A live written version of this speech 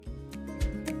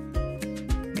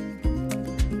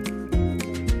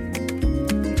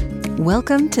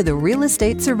Welcome to the Real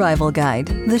Estate Survival Guide,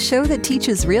 the show that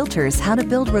teaches realtors how to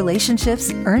build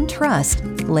relationships, earn trust,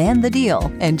 land the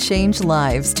deal, and change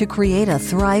lives to create a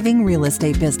thriving real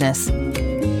estate business.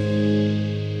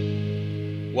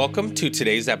 Welcome to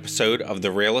today's episode of the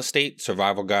Real Estate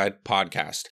Survival Guide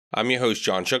podcast. I'm your host,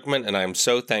 John Shookman, and I am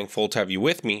so thankful to have you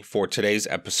with me for today's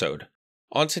episode.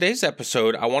 On today's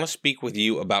episode, I want to speak with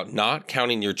you about not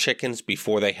counting your chickens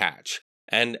before they hatch.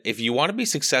 And if you want to be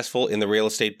successful in the real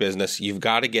estate business, you've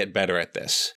got to get better at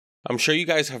this. I'm sure you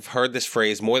guys have heard this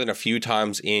phrase more than a few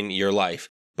times in your life,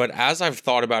 but as I've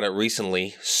thought about it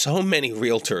recently, so many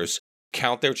realtors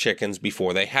count their chickens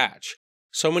before they hatch.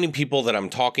 So many people that I'm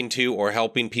talking to or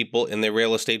helping people in their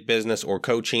real estate business or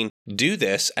coaching do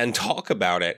this and talk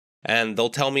about it. And they'll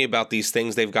tell me about these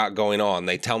things they've got going on.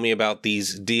 They tell me about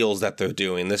these deals that they're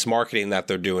doing, this marketing that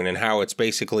they're doing, and how it's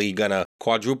basically going to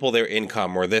quadruple their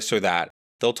income or this or that.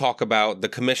 They'll talk about the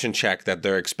commission check that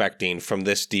they're expecting from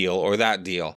this deal or that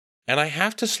deal. And I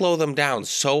have to slow them down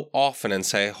so often and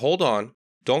say, hold on,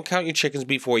 don't count your chickens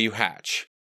before you hatch.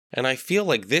 And I feel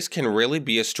like this can really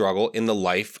be a struggle in the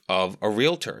life of a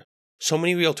realtor. So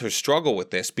many realtors struggle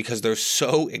with this because they're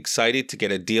so excited to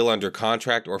get a deal under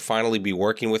contract or finally be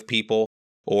working with people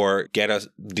or get a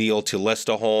deal to list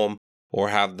a home or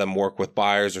have them work with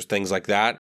buyers or things like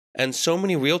that. And so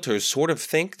many realtors sort of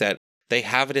think that they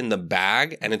have it in the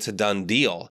bag and it's a done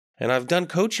deal. And I've done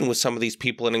coaching with some of these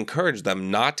people and encouraged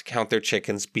them not to count their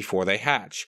chickens before they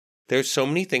hatch. There's so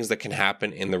many things that can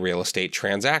happen in the real estate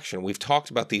transaction. We've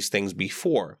talked about these things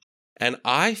before. And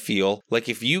I feel like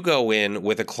if you go in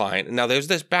with a client, now there's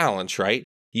this balance, right?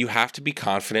 You have to be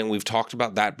confident. We've talked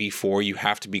about that before. You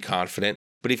have to be confident.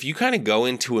 But if you kind of go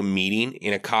into a meeting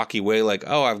in a cocky way, like,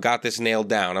 oh, I've got this nailed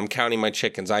down. I'm counting my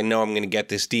chickens. I know I'm going to get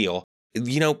this deal.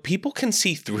 You know, people can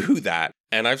see through that.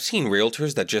 And I've seen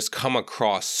realtors that just come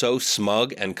across so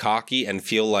smug and cocky and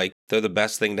feel like they're the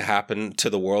best thing to happen to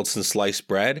the world since sliced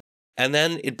bread. And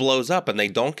then it blows up and they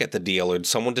don't get the deal or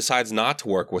someone decides not to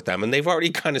work with them and they've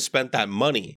already kind of spent that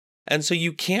money. And so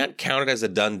you can't count it as a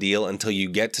done deal until you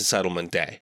get to settlement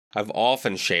day. I've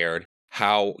often shared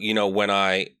how, when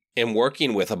I am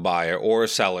working with a buyer or a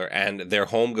seller and their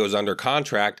home goes under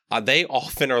contract, they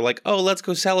often are like, oh, let's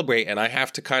go celebrate. And I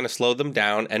have to kind of slow them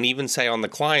down and even say on the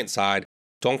client side,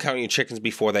 don't count your chickens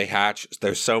before they hatch.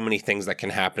 There's so many things that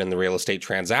can happen in the real estate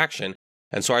transaction.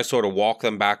 And so I sort of walk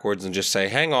them backwards and just say,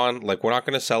 hang on, like we're not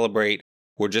going to celebrate.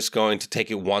 We're just going to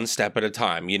take it one step at a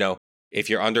time. If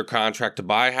you're under contract to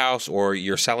buy a house or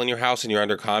you're selling your house and you're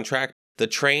under contract, the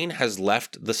train has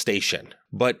left the station,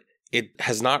 but it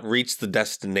has not reached the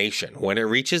destination. When it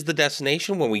reaches the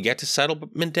destination, when we get to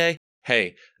settlement day,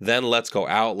 hey, then let's go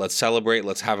out, let's celebrate,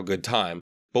 let's have a good time.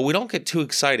 But we don't get too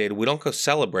excited, we don't go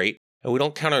celebrate, and we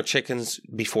don't count our chickens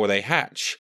before they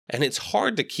hatch. And it's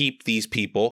hard to keep these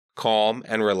people calm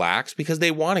and relaxed because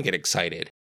they want to get excited.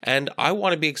 And I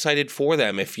want to be excited for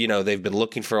them if, they've been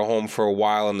looking for a home for a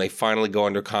while and they finally go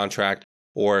under contract,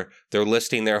 or they're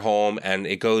listing their home and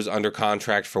it goes under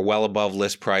contract for well above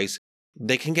list price.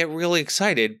 They can get really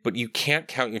excited, but you can't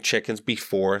count your chickens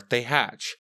before they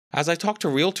hatch. As I talk to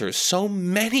realtors, so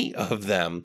many of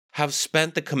them have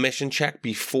spent the commission check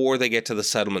before they get to the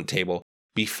settlement table,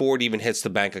 before it even hits the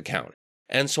bank account.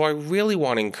 And so I really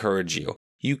want to encourage you.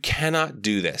 You cannot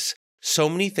do this. So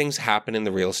many things happen in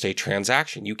the real estate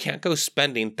transaction. You can't go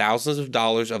spending thousands of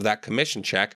dollars of that commission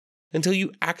check until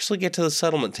you actually get to the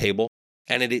settlement table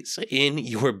and it is in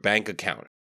your bank account.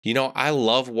 I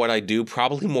love what I do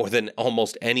probably more than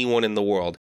almost anyone in the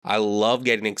world. I love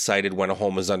getting excited when a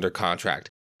home is under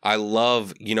contract. I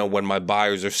love, when my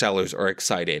buyers or sellers are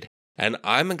excited. And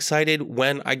I'm excited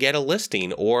when I get a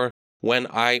listing or when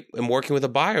I am working with a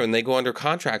buyer and they go under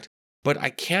contract. But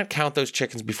I can't count those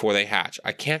chickens before they hatch.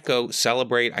 I can't go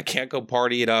celebrate. I can't go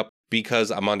party it up because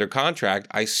I'm under contract.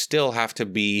 I still have to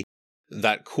be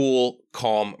that cool,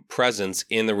 calm presence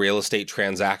in the real estate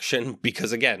transaction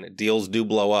because, again, deals do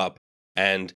blow up.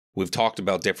 And we've talked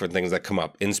about different things that come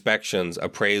up, inspections,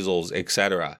 appraisals,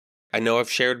 etc. I know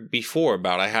I've shared before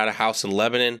about I had a house in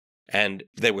Lebanon and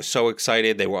they were so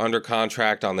excited. They were under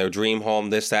contract on their dream home,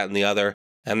 this, that, and the other.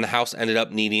 And the house ended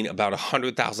up needing about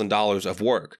 $100,000 of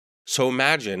work. So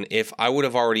imagine if I would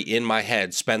have already in my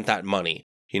head spent that money,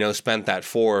 spent that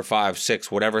 $4 or $5,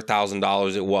 $6, whatever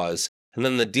 $1,000 it was, and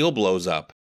then the deal blows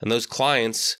up. And those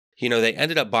clients, they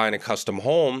ended up buying a custom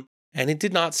home and it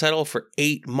did not settle for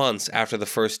 8 months after the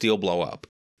first deal blow up.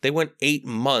 They went 8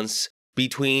 months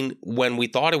between when we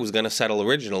thought it was going to settle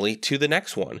originally to the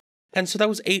next one. And so that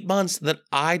was 8 months that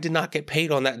I did not get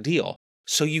paid on that deal.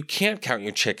 So you can't count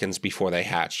your chickens before they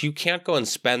hatch. You can't go and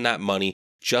spend that money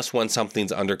just when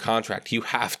something's under contract. You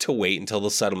have to wait until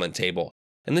the settlement table.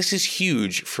 And this is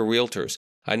huge for realtors.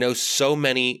 I know so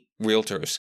many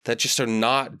realtors that just are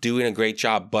not doing a great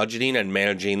job budgeting and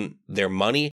managing their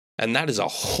money. And that is a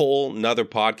whole nother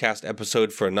podcast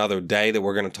episode for another day that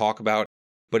we're going to talk about.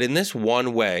 But in this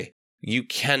one way, you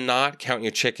cannot count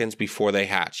your chickens before they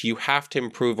hatch. You have to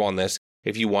improve on this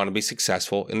if you want to be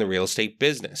successful in the real estate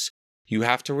business. You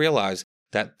have to realize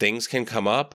that things can come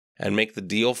up and make the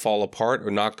deal fall apart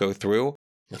or not go through.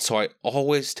 And so I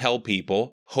always tell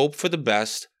people, hope for the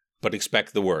best, but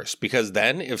expect the worst. Because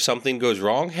then if something goes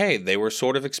wrong, hey, they were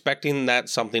sort of expecting that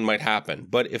something might happen.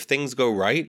 But if things go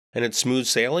right and it's smooth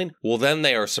sailing, well, then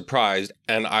they are surprised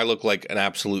and I look like an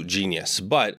absolute genius.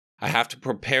 But I have to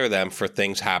prepare them for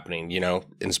things happening,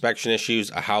 inspection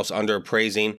issues, a house under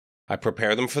appraising. I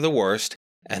prepare them for the worst,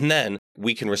 and then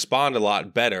we can respond a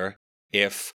lot better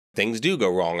if things do go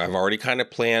wrong. I've already kind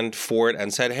of planned for it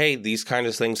and said, hey, these kind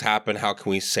of things happen. How can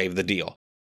we save the deal?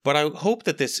 But I hope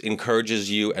that this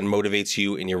encourages you and motivates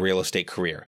you in your real estate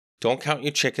career. Don't count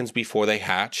your chickens before they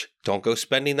hatch. Don't go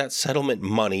spending that settlement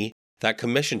money, that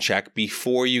commission check,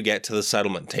 before you get to the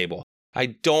settlement table. I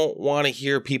don't want to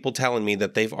hear people telling me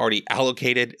that they've already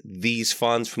allocated these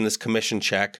funds from this commission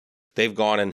check. They've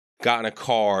gone and gotten a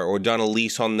car or done a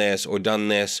lease on this or done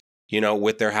this,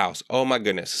 with their house. Oh my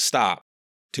goodness, stop.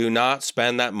 Do not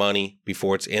spend that money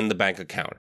before it's in the bank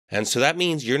account. And so that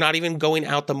means you're not even going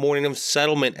out the morning of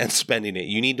settlement and spending it.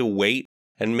 You need to wait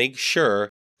and make sure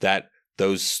that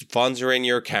those funds are in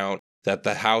your account, that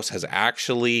the house has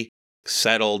actually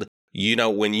settled.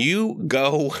 When you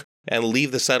go and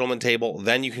leave the settlement table,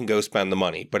 then you can go spend the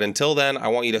money. But until then, I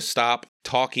want you to stop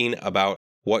talking about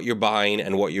what you're buying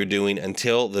and what you're doing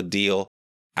until the deal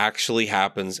actually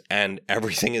happens and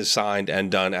everything is signed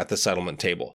and done at the settlement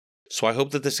table. So I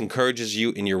hope that this encourages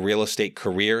you in your real estate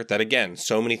career, that again,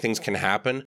 so many things can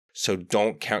happen, so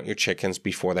don't count your chickens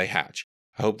before they hatch.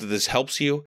 I hope that this helps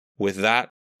you. With that,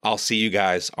 I'll see you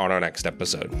guys on our next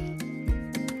episode.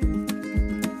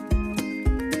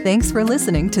 Thanks for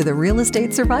listening to the Real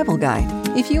Estate Survival Guide.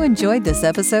 If you enjoyed this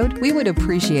episode, we would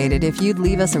appreciate it if you'd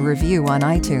leave us a review on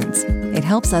iTunes. It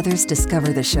helps others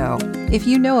discover the show. If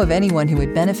you know of anyone who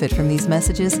would benefit from these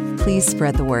messages, please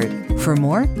spread the word. For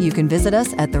more, you can visit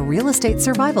us at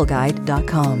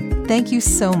therealestatesurvivalguide.com. Thank you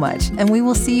so much, and we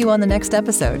will see you on the next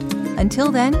episode.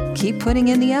 Until then, keep putting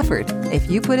in the effort.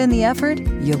 If you put in the effort,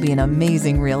 you'll be an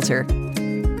amazing realtor.